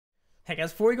Hey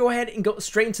guys, before we go ahead and go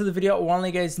straight into the video, I want to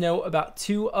let you guys know about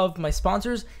two of my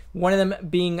sponsors, one of them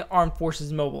being Armed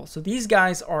Forces Mobile. So these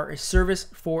guys are a service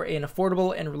for an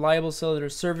affordable and reliable cellular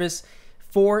service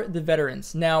for the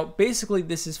veterans. Now, basically,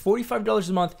 this is $45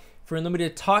 a month for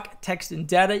unlimited talk, text, and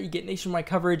data. You get nationwide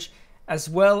coverage, as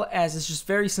well as it's just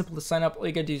very simple to sign up. All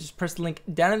you gotta do is just press the link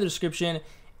down in the description,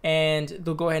 and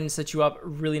they'll go ahead and set you up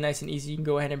really nice and easy. You can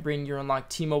go ahead and bring your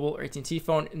unlocked T-Mobile or AT&T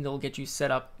phone, and they'll get you set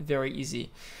up very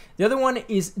easy. The other one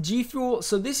is G Fuel.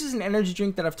 So this is an energy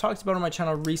drink that I've talked about on my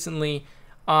channel recently,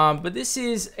 but this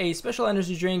is a special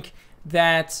energy drink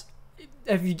that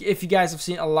if you guys have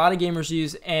seen a lot of gamers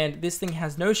use, and this thing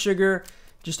has no sugar,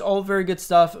 just all very good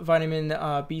stuff. Vitamin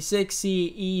B6,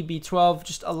 C, E, B12,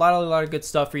 just a lot of good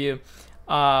stuff for you.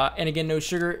 And again, no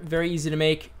sugar, very easy to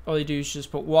make. All you do is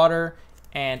just put water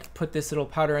and put this little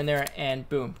powder in there, and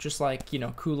boom, just like, you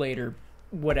know, Kool-Aid or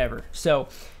whatever. So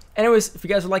anyways, if you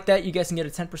guys would like that, you guys can get a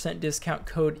 10% discount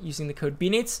code using the code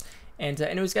BNATES. And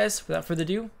anyways, guys, without further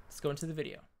ado, let's go into the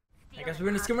video. Hey guys, we're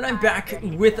going to skip, and I'm back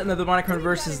with another Monochrome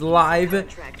Versus live.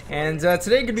 And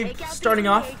today I'm going to be starting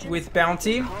off with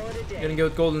Bounty. Going to go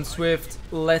with Golden Swift.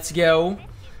 Let's go.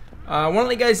 I want to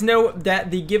let you guys know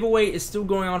that the giveaway is still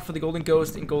going on for the Golden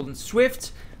Ghost and Golden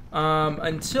Swift.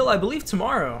 Until I believe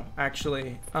tomorrow,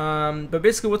 actually. But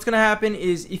basically what's going to happen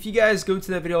is if you guys go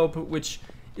to that video, which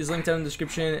is linked down in the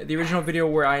description, the original video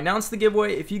where I announced the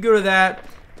giveaway, if you go to that,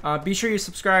 be sure you're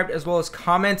subscribed as well as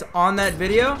comment on that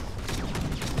video.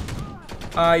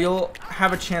 You'll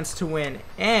have a chance to win.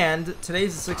 And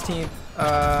today's the 16th.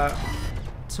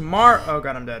 Tomorrow, oh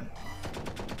god, I'm dead.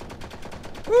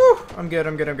 Woo, I'm good.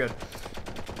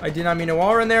 I did not mean a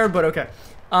wall run there, but okay.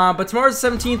 But tomorrow's the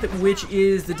 17th, which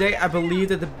is the day I believe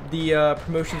that the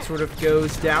promotion sort of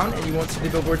goes down, and you won't see the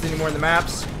billboards anymore in the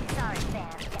maps.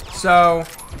 So,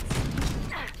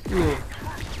 ooh.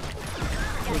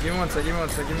 Give me one sec.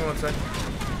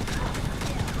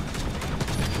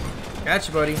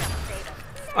 Gotcha, buddy.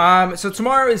 So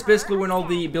tomorrow is basically when all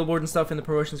the billboard and stuff in the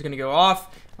promotion is going to go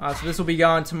off. So this will be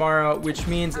gone tomorrow, which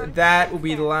means that will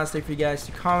be the last day for you guys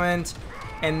to comment.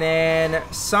 And then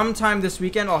sometime this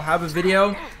weekend, I'll have a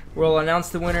video where I'll announce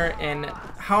the winner. And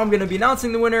how I'm going to be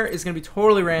announcing the winner is going to be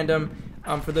totally random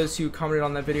for those who commented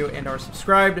on that video and are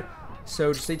subscribed.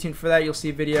 So just stay tuned for that. You'll see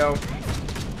a video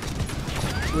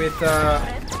with,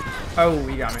 oh,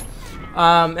 you got me.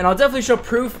 And I'll definitely show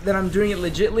proof that I'm doing it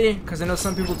legitly, because I know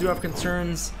some people do have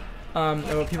concerns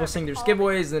about people saying there's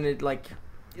giveaways and it's like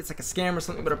a scam or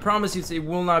something. But I promise you, it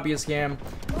will not be a scam.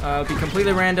 It'll be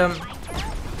completely random.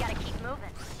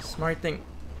 Smart thing.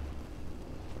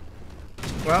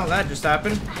 Well, that just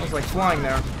happened. I was like flying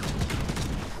there.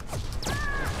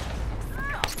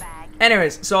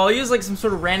 Anyways, so I'll use like some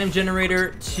sort of random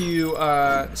generator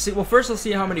to see. Well, first I'll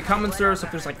see how many comments there are. So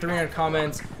if there's like 300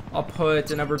 comments, I'll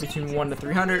put a number between 1 to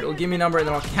 300. It'll give me a number, and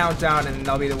then I'll count down, and then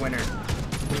that'll be the winner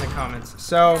in the comments.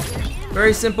 So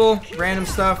very simple, random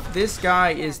stuff. This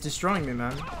guy is destroying me,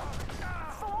 man.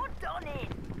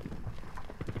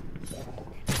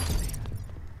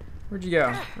 Where'd you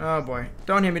go? Oh boy!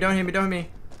 Don't hit me! Don't hit me! Don't hit me!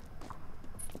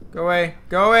 Go away!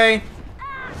 Go away!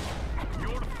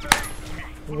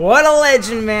 What a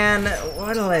legend, man.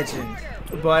 What a legend.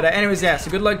 But anyways, yeah, so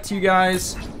good luck to you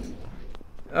guys.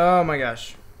 Oh my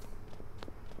gosh.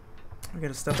 We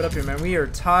gotta step it up here, man. We are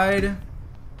tied. I'm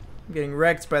getting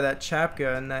wrecked by that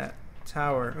Chapka in that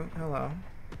tower. Oh, hello.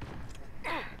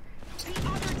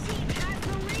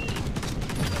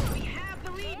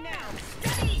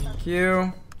 Thank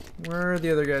you. Where are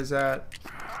the other guys at?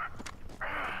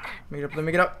 Make it up, let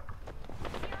me get up.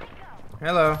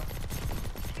 Hello.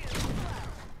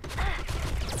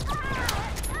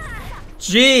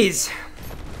 Jeez,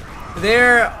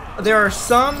 there are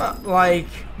some like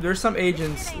there's some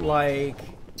agents like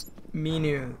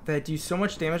Minu that do so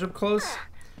much damage up close.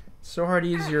 So hard to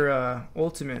use your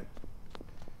ultimate.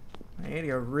 I need to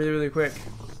go really quick.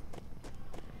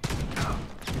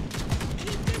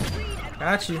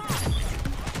 Got you.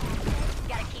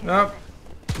 Nope.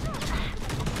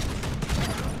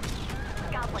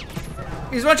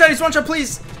 He's one shot,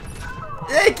 please.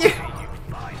 Thank you.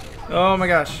 Oh my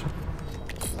gosh.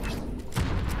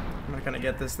 I'm not gonna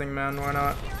get this thing, man. Why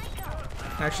not?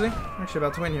 Actually, I'm actually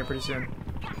about to win here pretty soon.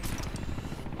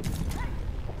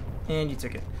 And you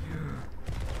took it.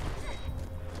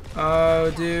 Oh,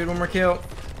 dude, one more kill.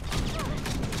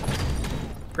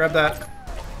 Grab that.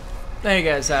 There you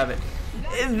guys have it.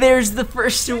 There's the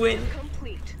first to win.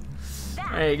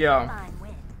 There you go.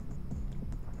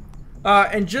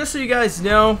 And just so you guys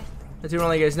know, I do want to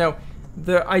let you guys know,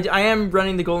 I am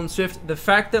running the Golden Swift. The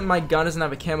fact that my gun doesn't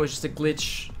have a camo is just a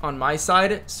glitch on my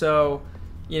side. So,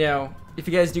 you know, if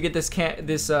you guys do get this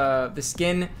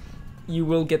skin, you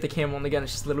will get the camo on the gun.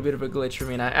 It's just a little bit of a glitch for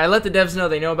me, and I let the devs know,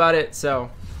 they know about it,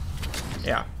 so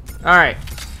yeah. Alright,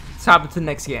 let's hop into the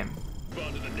next game.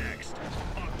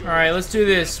 Alright, let's do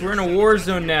this. We're in a war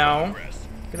zone now.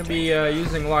 Gonna be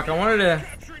using luck. I wanted to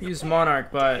use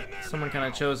Monarch, but someone kind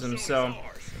of chose him, so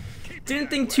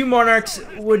didn't think 2 Monarchs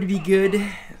would be good,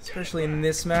 especially in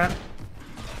this map.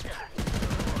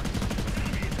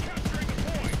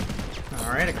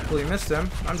 Alright, I completely missed him.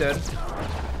 I'm dead.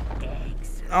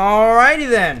 Alrighty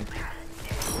then.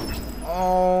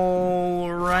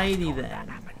 Alrighty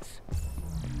then.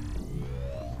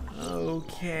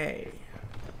 Okay.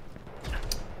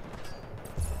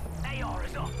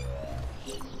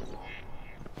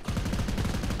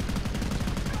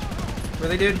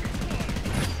 Really, dude?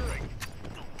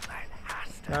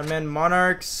 God, man,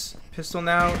 Monarchs, pistol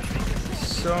now,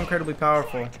 so incredibly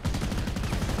powerful.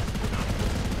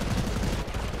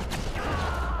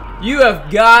 You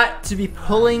have got to be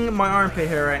pulling my armpit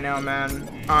hair right now, man.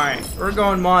 Alright, we're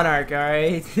going Monarch,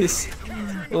 alright? This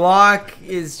Locke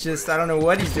is just, I don't know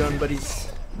what he's doing, but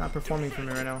he's not performing for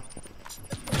me right now.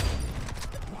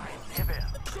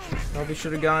 Probably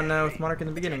should have gone with Monarch in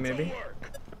the beginning, maybe.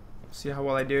 See how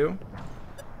well I do.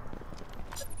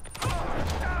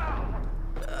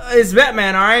 It's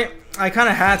Batman, alright? I kind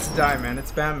of had to die, man.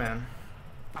 It's Batman.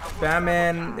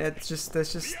 Batman, that's just...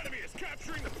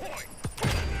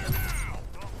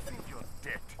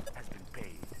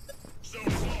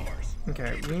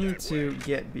 Okay, we need to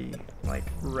get B, like,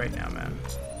 right now, man.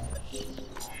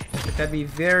 Like, that'd be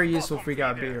very useful if we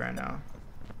got B right now.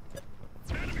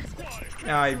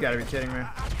 Oh, you've got to be kidding me.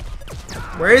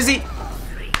 Where is he?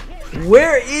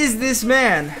 Where is this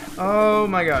man? Oh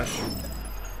my gosh.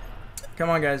 Come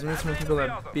on, guys. We need some more people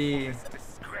at B.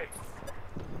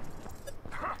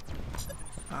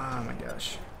 Oh my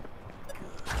gosh.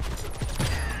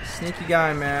 Sneaky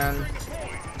guy, man.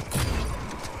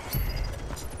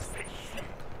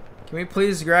 Can we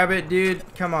please grab it, dude?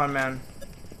 Come on, man.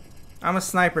 I'm a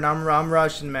sniper and I'm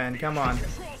rushing, man. Come on.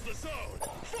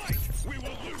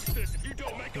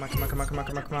 Come on, come on, come on, come on,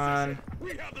 come on, come on.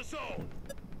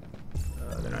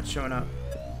 They're not showing up.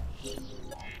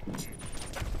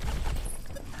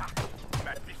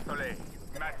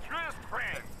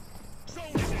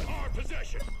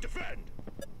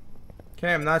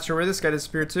 Okay, I'm not sure where this guy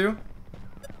disappeared to.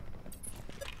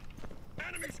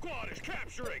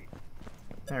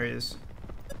 There he is.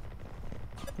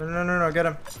 No, no, no, no, get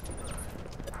him.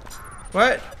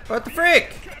 What? What the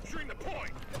frick?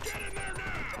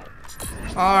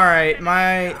 Alright,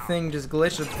 my thing just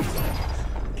glitched.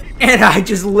 And I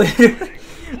just literally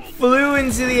flew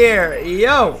into the air.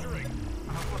 Yo!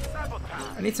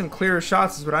 I need some clearer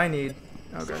shots is what I need.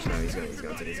 Oh gosh, no, he's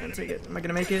gonna take it. Am I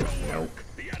gonna make it? Nope.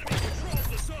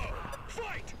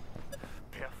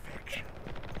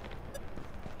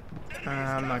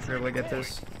 I'm not gonna be able to get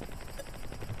this.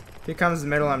 If he comes in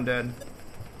the middle, I'm dead.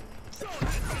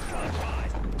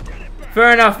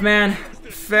 Fair enough, man.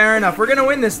 Fair enough. We're gonna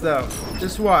win this though.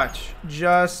 Just watch.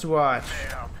 Just watch.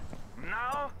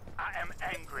 Now I am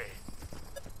angry.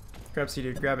 Grab C,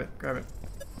 dude. Grab it. Grab it.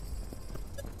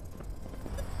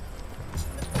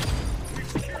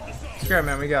 Grab it,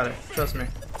 man. We got it. Trust me.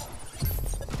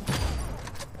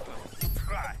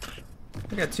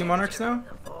 We got 2 Monarchs now.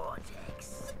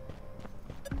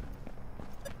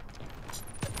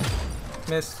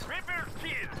 Missed.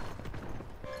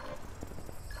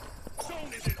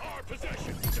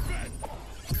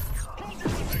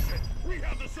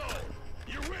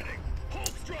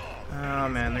 Oh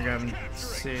man, they're grabbing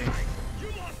C.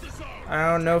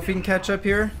 I don't know if he can catch up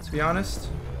here, to be honest.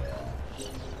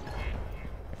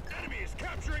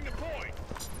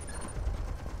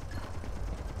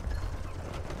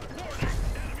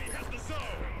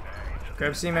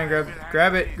 Grab C, man. Grab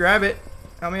it. Grab it.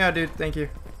 Help me out, dude. Thank you.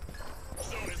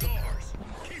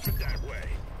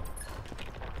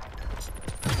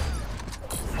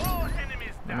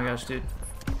 Oh my gosh, dude.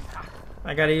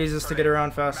 I gotta use this to get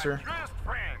around faster.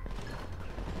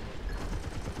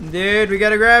 Dude, we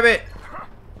gotta grab it.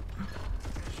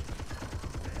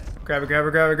 Grab it, grab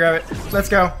it, grab it, grab it. Let's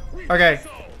go. Okay.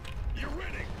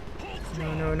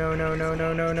 No, no, no, no, no,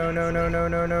 no, no, no, no, no, no,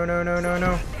 no, no, no, no, no,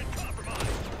 no.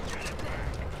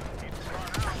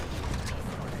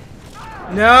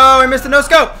 No, I missed the no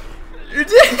scope.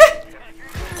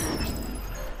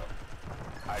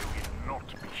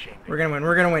 We're gonna win.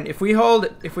 We're gonna win. If we hold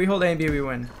A and B, we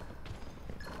win.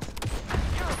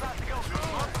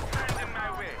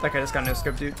 That guy just got no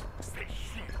scope, dude.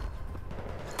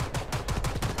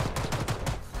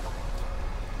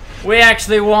 We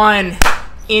actually won.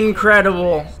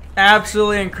 Incredible.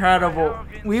 Absolutely incredible.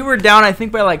 We were down, I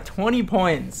think, by like 20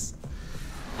 points.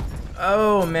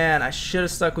 Oh man, I should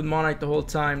have stuck with Monarch the whole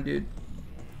time, dude.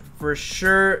 For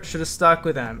sure, should have stuck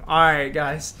with them. Alright,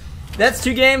 guys. That's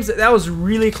 2 games. That was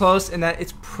really close, and that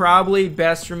it's probably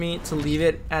best for me to leave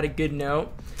it at a good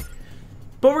note.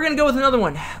 But we're going to go with another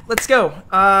one. Let's go.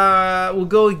 We'll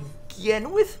go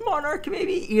again with Monarch,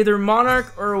 maybe. Either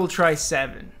Monarch or we'll try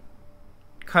 7.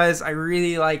 Because I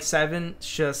really like 7.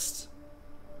 It's just...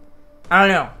 I don't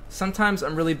know. Sometimes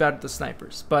I'm really bad with the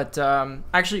snipers. But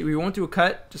actually, we won't do a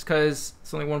cut just because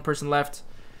it's only one person left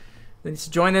that needs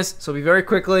to join this. So it'll be very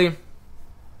quickly.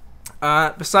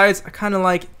 Besides, I kind of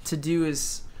like to do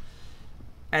as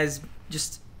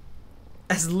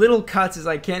little cuts as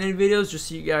I can in videos, just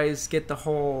so you guys get the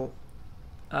whole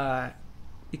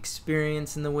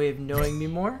experience in the way of knowing me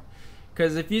more.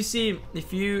 Because if you see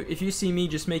me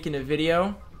just making a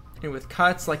video and with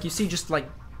cuts, like you see just like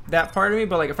that part of me,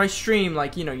 but like if I stream,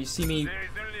 like, you know, you see me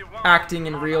acting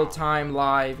in real time,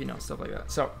 live, you know, stuff like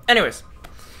that. So anyways,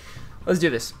 let's do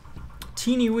this.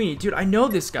 Teeny weeny, dude, I know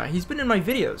this guy. He's been in my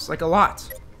videos like a lot.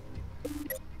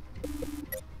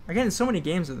 I get in so many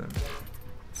games with him.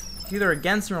 It's either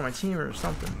against him or my team or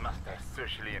something.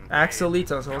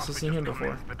 Axelitos, I've also seen him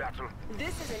before.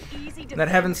 That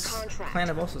Heaven's Clan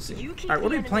I've also seen. Alright,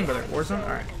 what are we playing, brother? Warzone?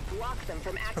 Alright.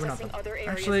 Probably not though.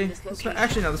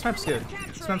 Actually, no, this map's good.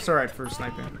 This map's alright for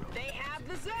sniping.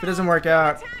 If it doesn't work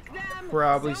out,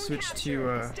 probably switch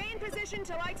to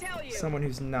someone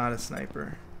who's not a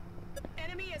sniper.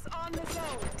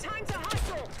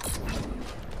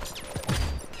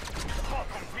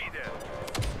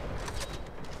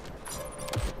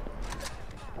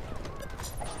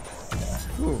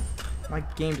 Ooh, my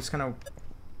game just kind of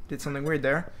did something weird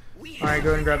there. Alright, go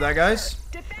ahead and grab that, guys.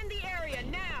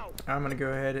 I'm gonna go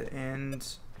ahead and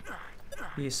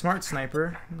be a smart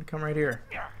sniper. I'm gonna come right here,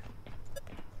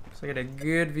 so I get a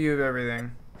good view of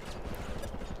everything.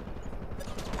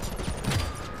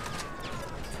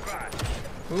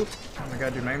 Oop. Oh my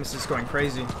god, dude, my aim is just going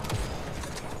crazy.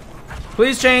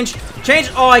 Please change!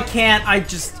 Change! Oh, I can't. I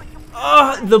just...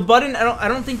 Oh, the button, I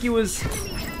don't think it was...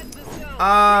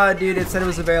 Ah, dude, it said it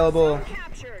was available.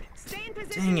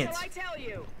 Dang it.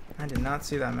 I did not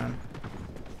see that, man.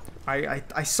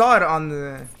 I saw it on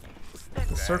the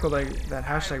circle that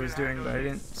hashtag was doing, but I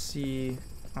didn't see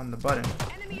on the button.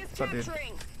 What's up, dude?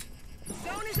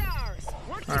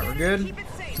 Alright, we're good.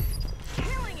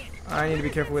 I need to be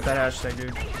careful with that hashtag,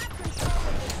 dude.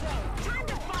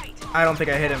 I don't think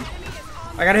I hit him.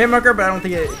 I got a hit marker, but I don't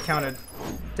think it counted.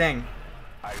 Dang.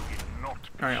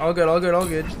 Alright, all good, all good, all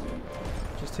good.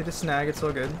 Just hit a snag, it's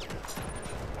all good.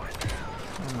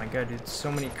 Oh my god, dude,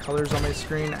 so many colors on my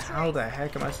screen. How the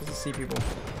heck am I supposed to see people?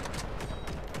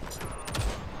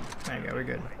 There you go, we're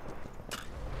good.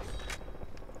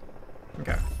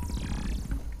 Okay.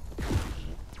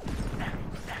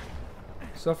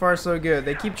 So far, so good.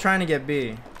 They keep trying to get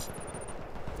B.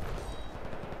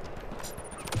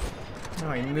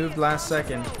 Oh, he moved last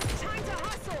second.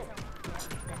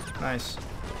 Nice.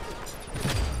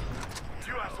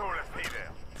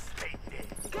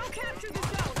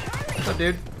 What's up,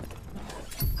 dude?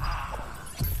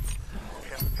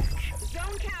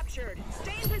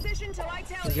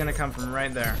 He's gonna come from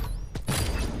right there.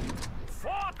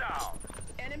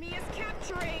 Enemy is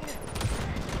capturing.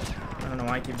 I don't know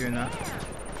why I keep doing that.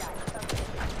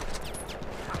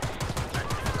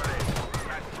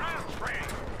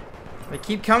 They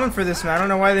keep coming for this, man. I don't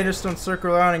know why they just don't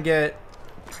circle around and get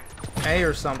A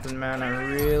or something, man. I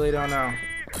really don't know.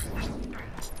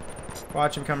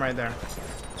 Watch him come right there.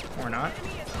 Or not.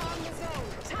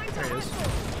 There he is.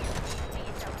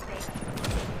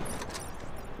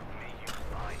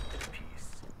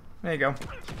 There you go.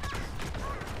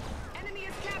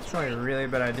 It's probably a really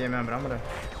bad idea, man, but I'm gonna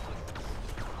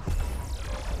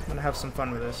have some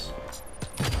fun with this.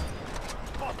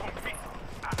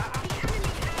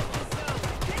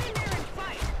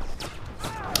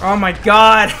 Oh my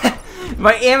god!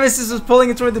 My aim assist was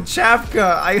pulling it toward the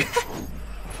Chapka.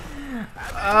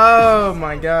 Oh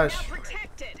my gosh.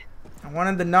 I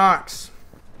wanted the knocks.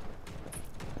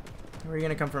 Where are you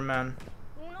gonna come from, man?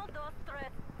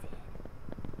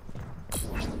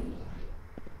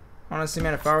 Honestly,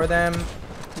 man, if I were them...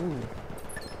 Ooh.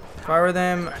 If I were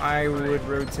them, I would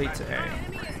rotate to A.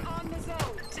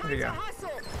 There you go.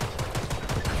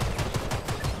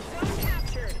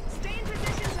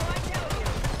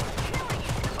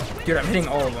 Dude, I'm hitting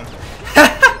all of them.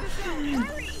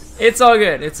 It's all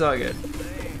good. It's all good.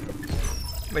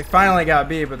 They finally got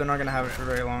B, but they're not going to have it for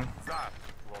very long.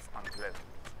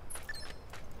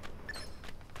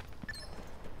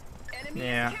 Enemy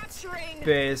Yeah. is capturing.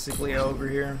 Basically over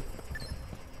here.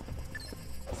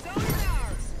 Zone is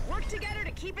ours. Work together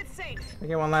to keep it safe. I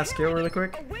get one last kill really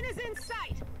quick. A win is in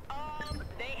sight.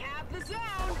 They have the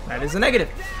zone. That is a negative.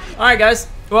 Alright, guys.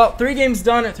 Well, 3 games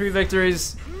done, 3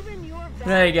 victories. Proven your value.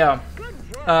 There you go.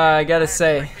 Good work. I gotta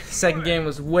say, second game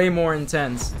was way more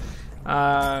intense.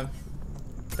 There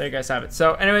you guys have it.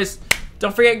 So, anyways,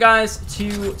 don't forget, guys,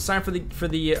 to sign for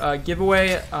the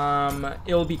giveaway.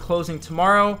 It'll be closing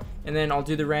tomorrow, and then I'll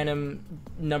do the random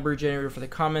number generator for the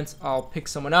comments. I'll pick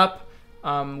someone up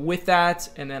with that,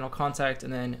 and then I'll contact,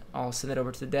 and then I'll send it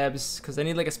over to the devs because I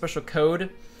need like a special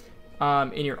code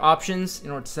in your options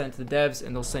in order to send it to the devs,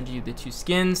 and they'll send you the 2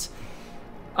 skins.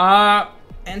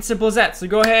 And simple as that. So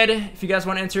go ahead, if you guys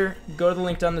want to enter, go to the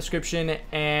link down in the description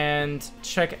and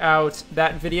check out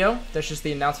that video. That's just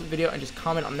the announcement video, and just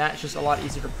comment on that. It's just a lot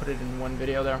easier to put it in one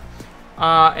video there.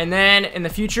 And then in the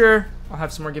future, I'll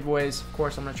have some more giveaways. Of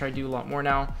course, I'm going to try to do a lot more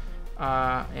now.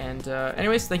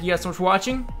 Anyways, thank you guys so much for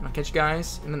watching, and I'll catch you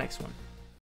guys in the next one.